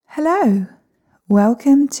Hello,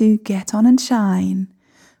 welcome to Get On and Shine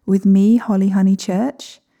with me, Holly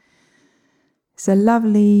Honeychurch. It's a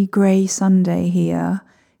lovely grey Sunday here,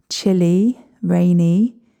 chilly,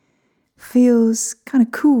 rainy, feels kind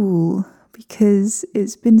of cool because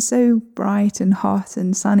it's been so bright and hot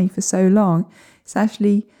and sunny for so long. It's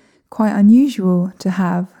actually quite unusual to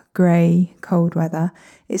have grey, cold weather.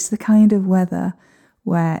 It's the kind of weather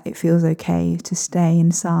where it feels okay to stay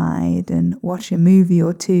inside and watch a movie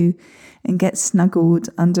or two and get snuggled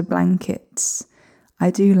under blankets. I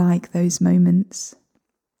do like those moments.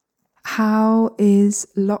 How is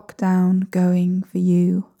lockdown going for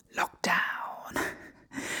you? Lockdown.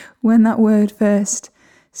 When that word first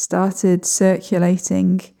started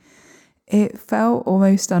circulating, it felt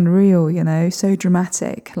almost unreal, so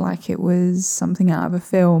dramatic, like it was something out of a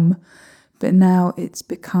film. But now it's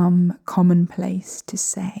become commonplace to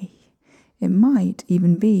say. It might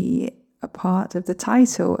even be a part of the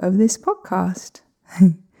title of this podcast.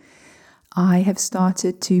 I have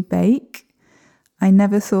started to bake. I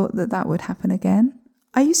never thought that would happen again.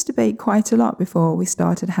 I used to bake quite a lot before we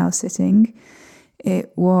started house sitting.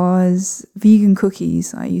 It was vegan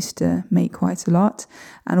cookies I used to make quite a lot,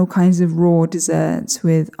 and all kinds of raw desserts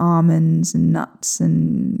with almonds and nuts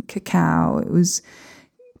and cacao. It was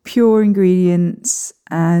pure ingredients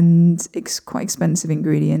and quite expensive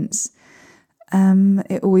ingredients.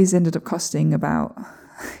 It always ended up costing about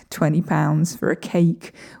 £20 for a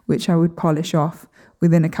cake, which I would polish off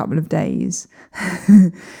within a couple of days.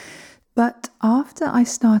 But after I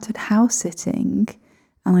started house sitting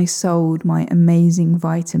and I sold my amazing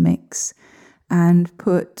Vitamix and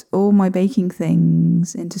put all my baking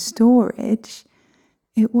things into storage,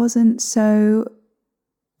 it wasn't so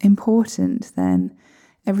important then.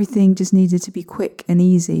 Everything just needed to be quick and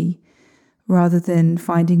easy rather than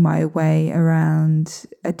finding my way around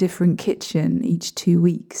a different kitchen each 2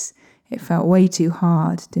 weeks. It felt way too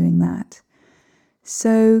hard doing that.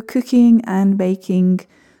 So cooking and baking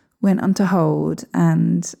went onto hold,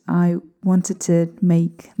 and I wanted to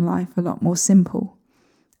make life a lot more simple.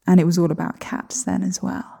 And it was all about cats then as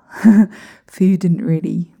well. Food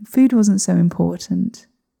wasn't so important,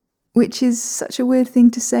 which is such a weird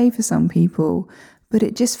thing to say for some people. But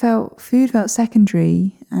it just food felt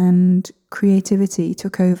secondary and creativity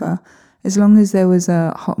took over. As long as there was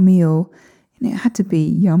a hot meal, it had to be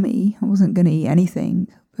yummy. I wasn't going to eat anything.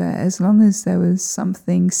 But as long as there was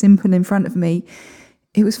something simple in front of me,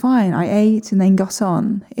 it was fine. I ate and then got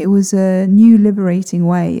on. It was a new liberating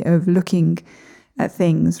way of looking at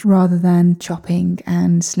things rather than chopping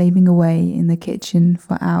and slaving away in the kitchen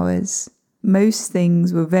for hours. Most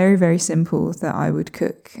things were very, very simple that I would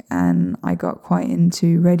cook, and I got quite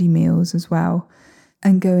into ready meals as well.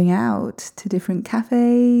 And going out to different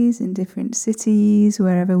cafes in different cities,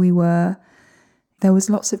 wherever we were, there was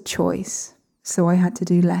lots of choice, so I had to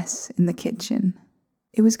do less in the kitchen.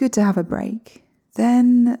 It was good to have a break.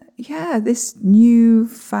 Then, this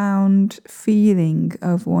newfound feeling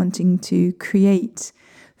of wanting to create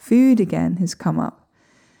food again has come up.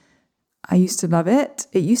 I used to love it.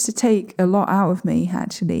 It used to take a lot out of me,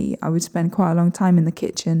 actually. I would spend quite a long time in the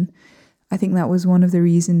kitchen. I think that was one of the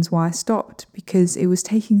reasons why I stopped, because it was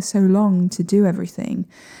taking so long to do everything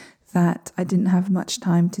that I didn't have much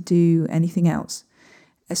time to do anything else,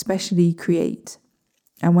 especially create.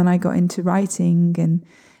 And when I got into writing and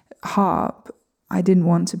harp, I didn't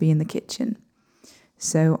want to be in the kitchen.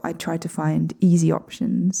 So I tried to find easy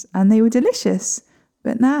options, and they were delicious.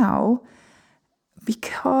 But now,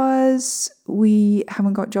 because we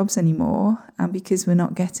haven't got jobs anymore and because we're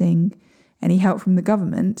not getting any help from the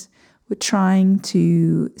government, we're trying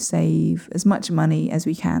to save as much money as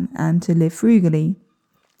we can and to live frugally.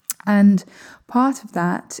 And part of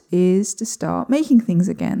that is to start making things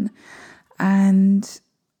again. And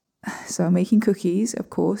so I'm making cookies,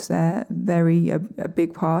 of course. They're a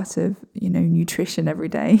big part of, nutrition every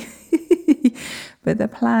day. But the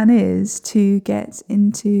plan is to get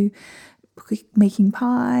into making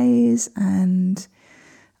pies, and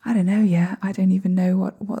I don't know yet. I don't even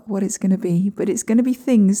know what it's going to be, but it's going to be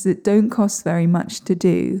things that don't cost very much to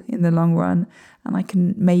do in the long run, and I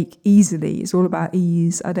can make easily. It's all about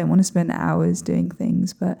ease. I don't want to spend hours doing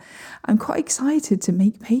things, but I'm quite excited to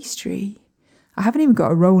make pastry. I haven't even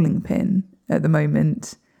got a rolling pin at the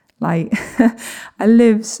moment. Like, I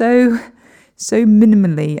live so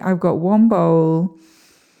minimally. I've got one bowl.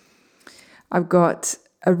 I've got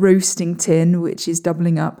a roasting tin, which is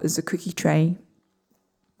doubling up as a cookie tray.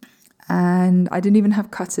 And I didn't even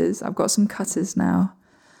have cutters. I've got some cutters now.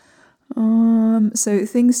 So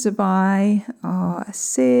things to buy are a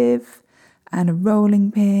sieve and a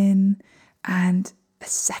rolling pin and a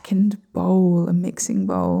second bowl, a mixing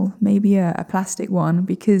bowl, maybe a plastic one,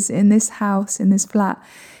 because in this house, in this flat,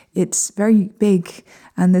 it's very big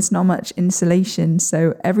and there's not much insulation.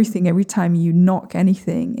 So every time you knock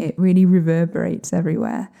anything, it really reverberates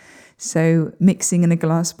everywhere. So mixing in a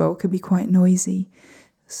glass bowl could be quite noisy.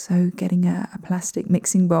 So getting a plastic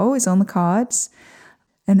mixing bowl is on the cards.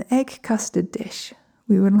 An egg custard dish.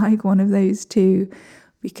 We would like one of those too,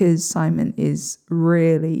 because Simon is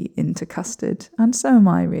really into custard, and so am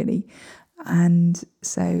I really. And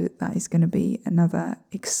so that is going to be another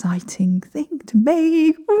exciting thing to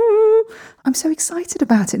make. Ooh, I'm so excited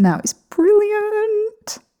about it now. It's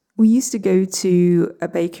brilliant. We used to go to a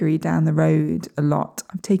bakery down the road a lot.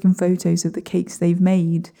 I've taken photos of the cakes they've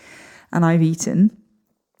made and I've eaten.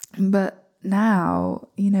 But now,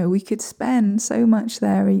 we could spend so much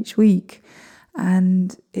there each week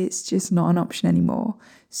and it's just not an option anymore.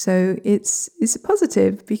 So it's a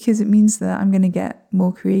positive because it means that I'm going to get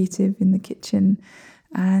more creative in the kitchen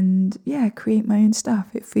and create my own stuff.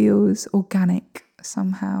 It feels organic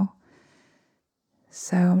somehow.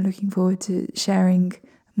 So I'm looking forward to sharing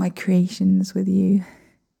my creations with you.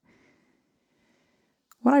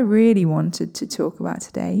 What I really wanted to talk about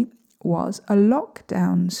today was a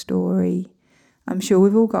lockdown story. I'm sure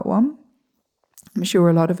we've all got one. I'm sure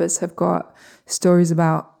a lot of us have got stories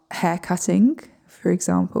about hair cutting, for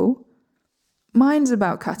example. Mine's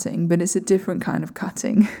about cutting, but it's a different kind of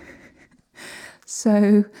cutting.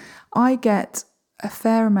 So I get a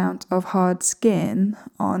fair amount of hard skin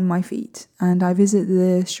on my feet, and I visit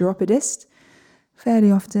the chiropodist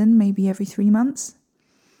fairly often, maybe every 3 months.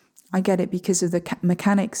 I get it because of the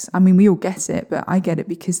mechanics. I mean, we all get it, but I get it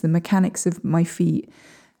because the mechanics of my feet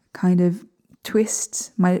kind of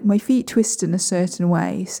twist. My feet twist in a certain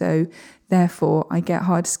way, so therefore I get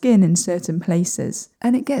hard skin in certain places.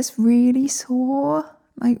 And it gets really sore,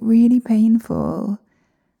 like really painful.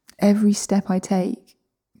 Every step I take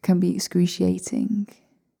can be excruciating.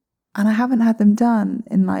 And I haven't had them done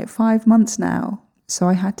in like 5 months now, so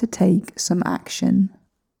I had to take some action.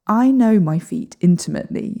 I know my feet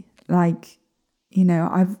intimately. Like,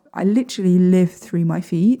 I literally live through my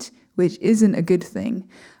feet, which isn't a good thing.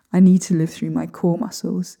 I need to live through my core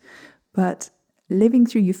muscles. But living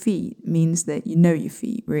through your feet means that you know your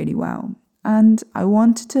feet really well. And I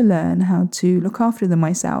wanted to learn how to look after them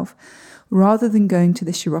myself. Rather than going to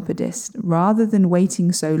the chiropodist, rather than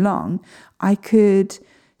waiting so long, I could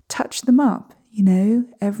touch them up,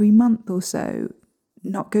 every month or so.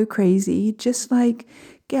 Not go crazy, just like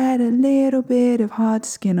get a little bit of hard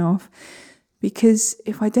skin off. Because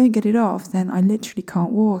if I don't get it off, then I literally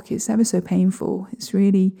can't walk. It's ever so painful. It's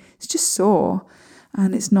just sore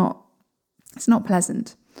and it's not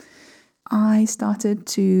pleasant. I started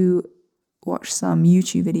to watch some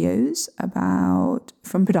YouTube videos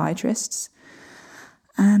from podiatrists,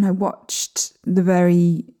 and I watched the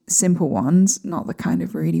very simple ones, not the kind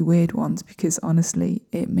of really weird ones, because honestly,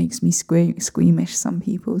 it makes me squeamish, some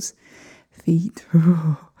people's feet.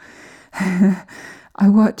 I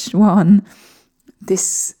watched one.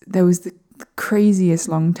 There was the craziest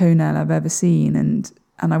long toenail I've ever seen, and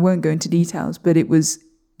I won't go into details, but it was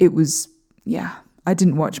I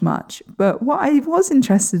didn't watch much. But what I was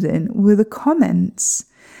interested in were the comments.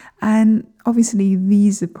 And obviously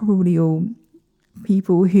these are probably all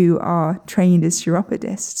people who are trained as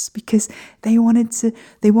chiropodists, because they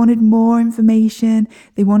wanted more information.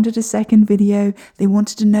 They wanted a second video. They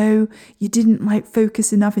wanted to know you didn't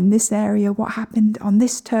focus enough in this area. What happened on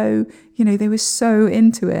this toe? They were so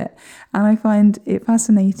into it. And I find it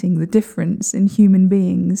fascinating, the difference in human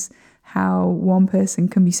beings, how one person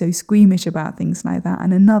can be so squeamish about things like that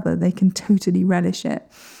and another, they can totally relish it.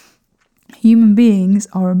 Human beings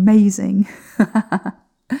are amazing.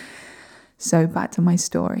 So back to my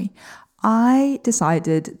story. I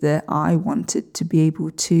decided that I wanted to be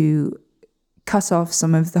able to cut off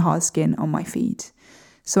some of the hard skin on my feet.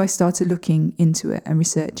 So I started looking into it and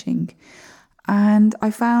researching. And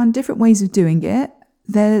I found different ways of doing it.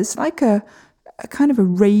 There's like a kind of a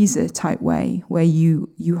razor type way where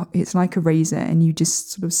it's like a razor and you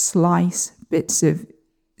just sort of slice bits of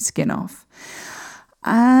skin off.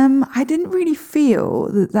 I didn't really feel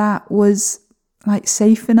that was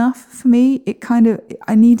safe enough for me.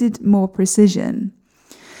 I needed more precision.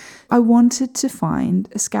 I wanted to find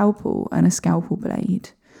a scalpel and a scalpel blade.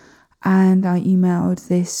 And I emailed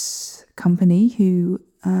this company who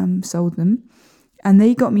sold them. And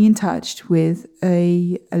they got me in touch with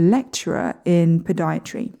a lecturer in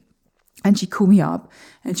podiatry. And she called me up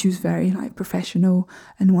and she was very professional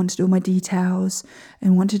and wanted all my details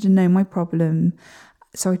and wanted to know my problem.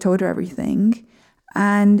 So I told her everything.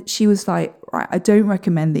 And she was like, right, I don't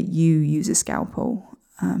recommend that you use a scalpel.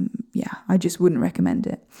 I just wouldn't recommend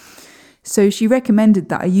it. So she recommended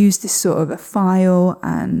that I use this sort of a file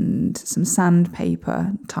and some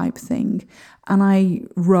sandpaper type thing, and I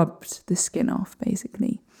rubbed the skin off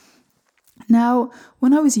basically. Now,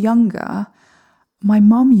 when I was younger, my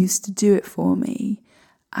mum used to do it for me,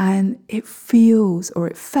 and it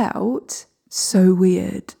felt so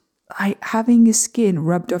weird. Like having your skin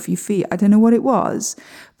rubbed off your feet. I don't know what it was,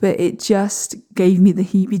 but it just gave me the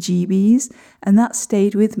heebie-jeebies, and that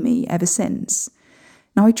stayed with me ever since.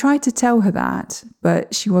 Now, I tried to tell her that,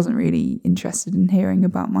 but she wasn't really interested in hearing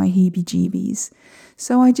about my heebie-jeebies.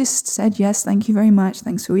 So I just said, yes, thank you very much.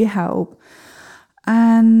 Thanks for your help.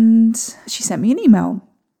 And she sent me an email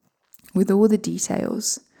with all the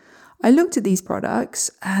details. I looked at these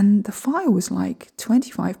products and the file was like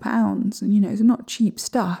 £25. And, it's not cheap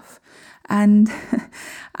stuff. And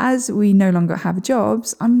as we no longer have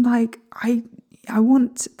jobs, I'm like, I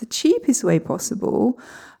want the cheapest way possible,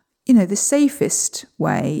 the safest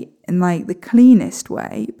way and like the cleanest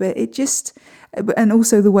way, and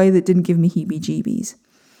also the way that didn't give me heebie-jeebies.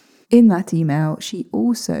 In that email, she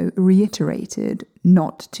also reiterated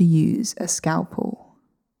not to use a scalpel.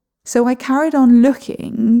 So I carried on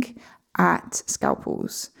looking at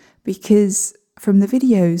scalpels because from the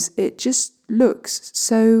videos, it just looks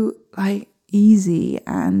so like easy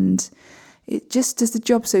and it just does the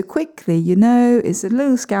job so quickly, it's a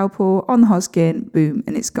little scalpel on the hot skin, boom,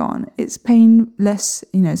 and it's gone. It's painless,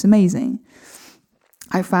 it's amazing.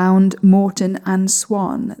 I found Morton and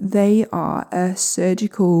Swan. They are a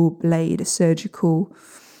surgical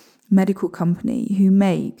medical company who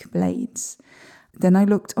make blades. Then I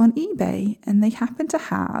looked on eBay and they happen to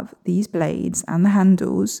have these blades and the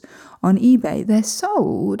handles on eBay. They're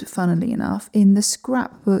sold, funnily enough, in the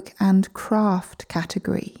scrapbook and craft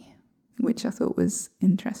category, which I thought was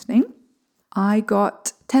interesting. I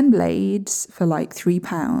got 10 blades for like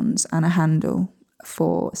 £3 and a handle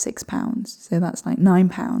for £6. So that's like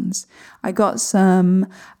 £9. I got some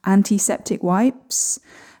antiseptic wipes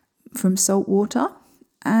from salt water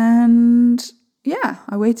and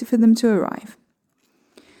I waited for them to arrive.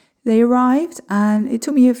 They arrived and it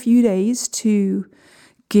took me a few days to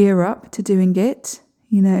gear up to doing it.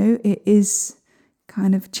 It is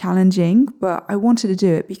kind of challenging, but I wanted to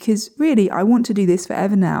do it because really I want to do this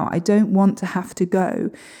forever now. I don't want to have to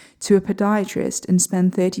go to a podiatrist and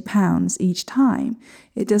spend £30 each time.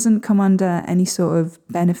 It doesn't come under any sort of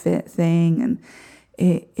benefit thing, and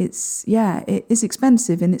it is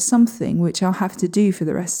expensive, and it's something which I'll have to do for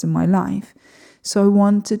the rest of my life. So I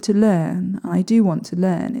wanted to learn. I do want to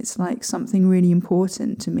learn. It's like something really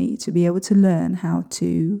important to me to be able to learn how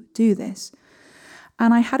to do this.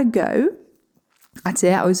 And I had a go at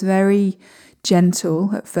it. I was very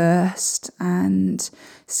gentle at first, and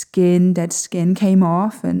dead skin came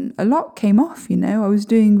off, and a lot came off, I was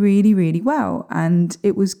doing really, really well, and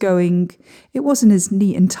it wasn't as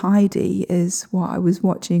neat and tidy as what I was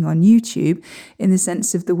watching on YouTube in the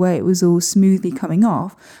sense of the way it was all smoothly coming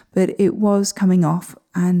off, but it was coming off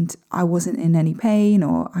and I wasn't in any pain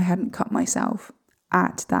or I hadn't cut myself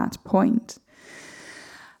at that point.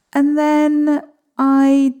 And then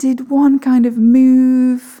I did one kind of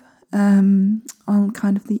move on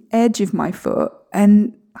kind of the edge of my foot,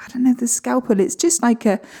 and I don't know, the scalpel, it's just like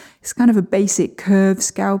it's kind of a basic curved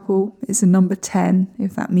scalpel. It's a number 10,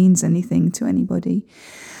 if that means anything to anybody.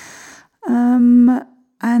 And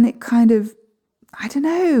it kind of, I don't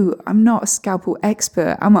know, I'm not a scalpel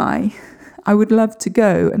expert, am I? I would love to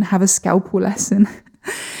go and have a scalpel lesson.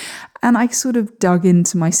 And I sort of dug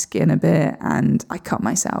into my skin a bit and I cut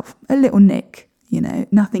myself. A little nick,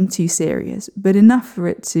 nothing too serious, but enough for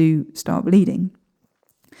it to start bleeding.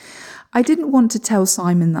 I didn't want to tell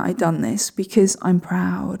Simon that I'd done this because I'm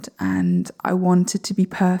proud and I wanted to be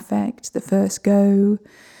perfect the first go.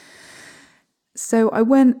 So I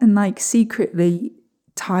went and secretly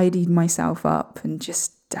tidied myself up and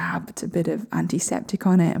just dabbed a bit of antiseptic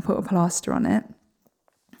on it and put a plaster on it.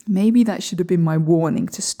 Maybe that should have been my warning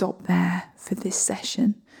to stop there for this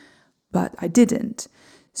session, but I didn't.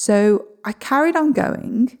 So I carried on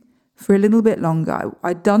going for a little bit longer.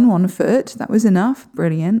 I'd done one foot, that was enough,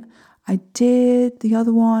 brilliant. I did the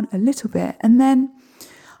other one a little bit, and then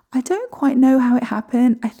I don't quite know how it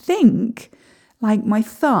happened. I think my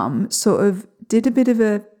thumb sort of did a bit of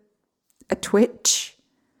a twitch,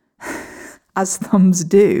 as thumbs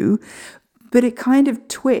do, but it kind of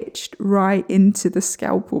twitched right into the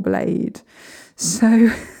scalpel blade. So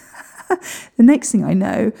the next thing I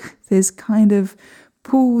know, there's kind of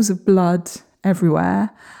pools of blood everywhere.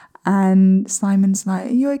 And Simon's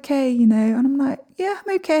like, "Are you okay?" And I'm like, "Yeah,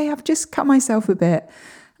 I'm okay. I've just cut myself a bit."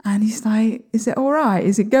 And he's like, "Is it all right?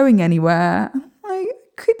 Is it going anywhere?" I'm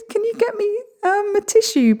like, can you get me a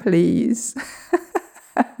tissue, please?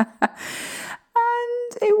 And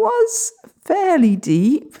it was fairly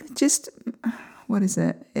deep, just, what is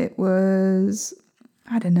it? It was,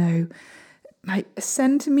 I don't know, like a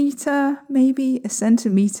centimetre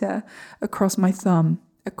across my thumb,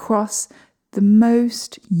 across the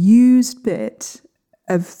most used bit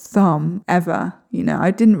of thumb ever.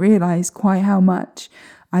 I didn't realise quite how much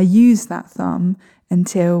I used that thumb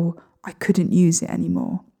until I couldn't use it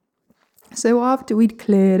anymore. So after we'd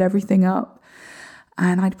cleared everything up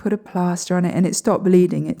and I'd put a plaster on it and it stopped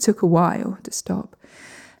bleeding, it took a while to stop.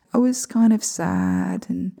 I was kind of sad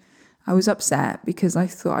and I was upset because I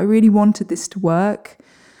thought I really wanted this to work,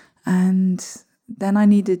 and then I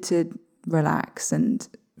needed to relax and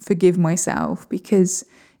forgive myself, because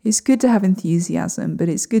it's good to have enthusiasm, but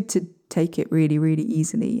it's good to take it really, really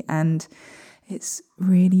easily. And it's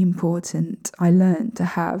really important. I learned to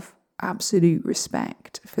have absolute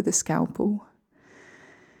respect for the scalpel.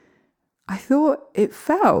 I thought it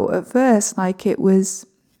felt at first like it was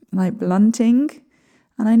like blunting.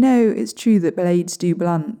 And I know it's true that blades do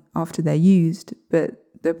blunt after they're used, but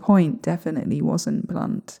the point definitely wasn't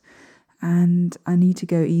blunt. And I need to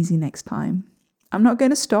go easy next time. I'm not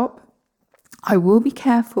going to stop. I will be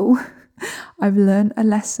careful. I've learned a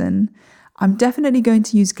lesson. I'm definitely going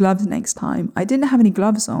to use gloves next time. I didn't have any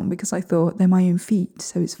gloves on because I thought they're my own feet,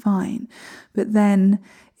 so it's fine. But then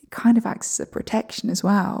it kind of acts as a protection as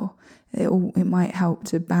well. It might help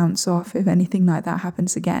to bounce off if anything like that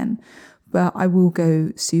happens again. But I will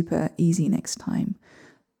go super easy next time.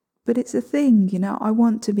 But it's a thing, I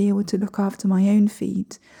want to be able to look after my own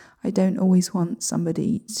feet. I don't always want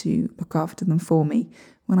somebody to look after them for me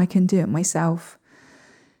when I can do it myself.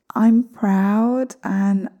 I'm proud,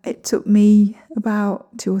 and it took me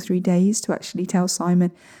about 2 or 3 days to actually tell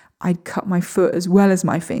Simon I'd cut my foot as well as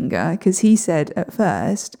my finger, because he said at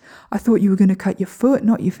first, I thought you were going to cut your foot,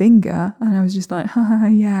 not your finger. And I was just like,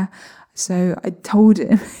 yeah. So I told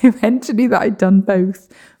him eventually that I'd done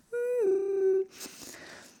both.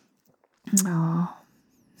 Oh.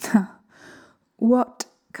 What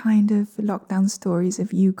kind of lockdown stories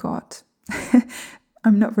have you got?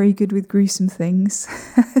 I'm not very good with gruesome things,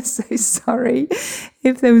 so sorry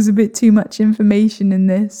if there was a bit too much information in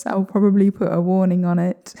this. I'll probably put a warning on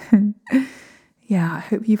it. Yeah, I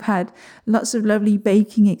hope you've had lots of lovely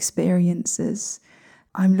baking experiences.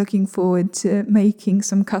 I'm looking forward to making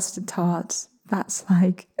some custard tarts. That's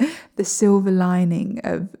like the silver lining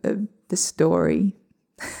of the story.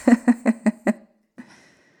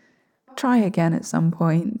 Try again at some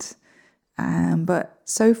point. But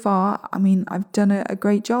so far, I've done a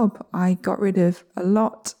great job. I got rid of a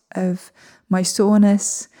lot of my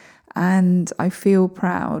soreness, and I feel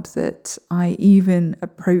proud that I even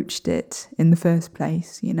approached it in the first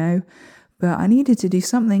place, But I needed to do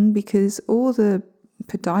something because all the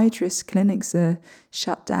podiatrist clinics are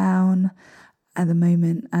shut down at the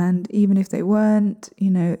moment. And even if they weren't,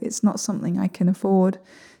 it's not something I can afford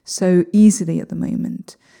so easily at the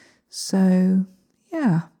moment. So,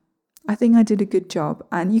 yeah. I think I did a good job,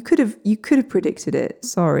 and you could have predicted it.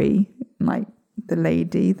 Sorry, like the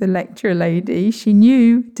lecturer lady, she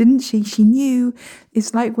knew, didn't she? She knew.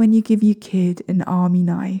 It's like when you give your kid an army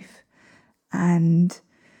knife, and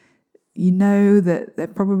you know that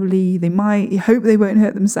you hope they won't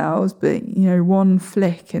hurt themselves, but one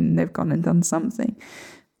flick and they've gone and done something.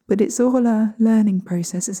 But it's all a learning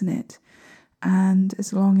process, isn't it? And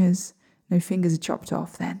as long as no fingers are chopped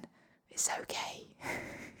off, then it's okay.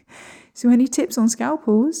 So any tips on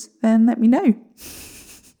scalpels, then let me know.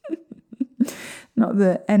 Not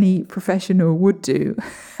that any professional would do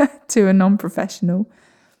to a non-professional.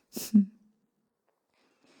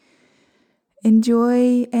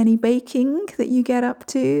 Enjoy any baking that you get up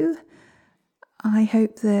to. I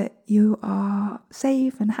hope that you are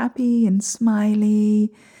safe and happy and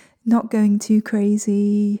smiley, not going too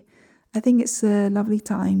crazy. I think it's a lovely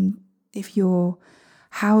time if you're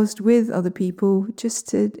housed with other people just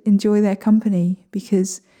to enjoy their company,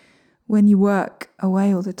 because when you work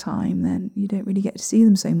away all the time, then you don't really get to see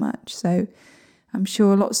them so much. So I'm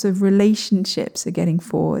sure lots of relationships are getting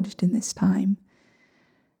forged in this time.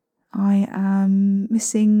 I am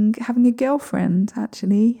missing having a girlfriend,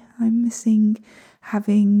 actually. I'm missing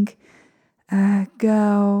having a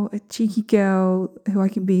cheeky girl who I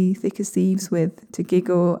can be thick as thieves with, to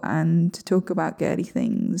giggle and to talk about girly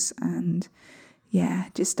things, and yeah,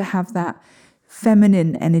 just to have that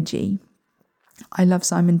feminine energy. I love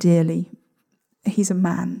Simon dearly. He's a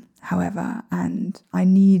man, however, and I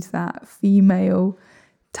need that female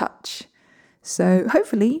touch. So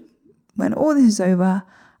hopefully, when all this is over,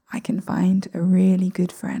 I can find a really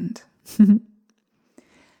good friend.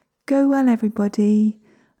 Go well, everybody.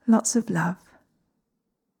 Lots of love.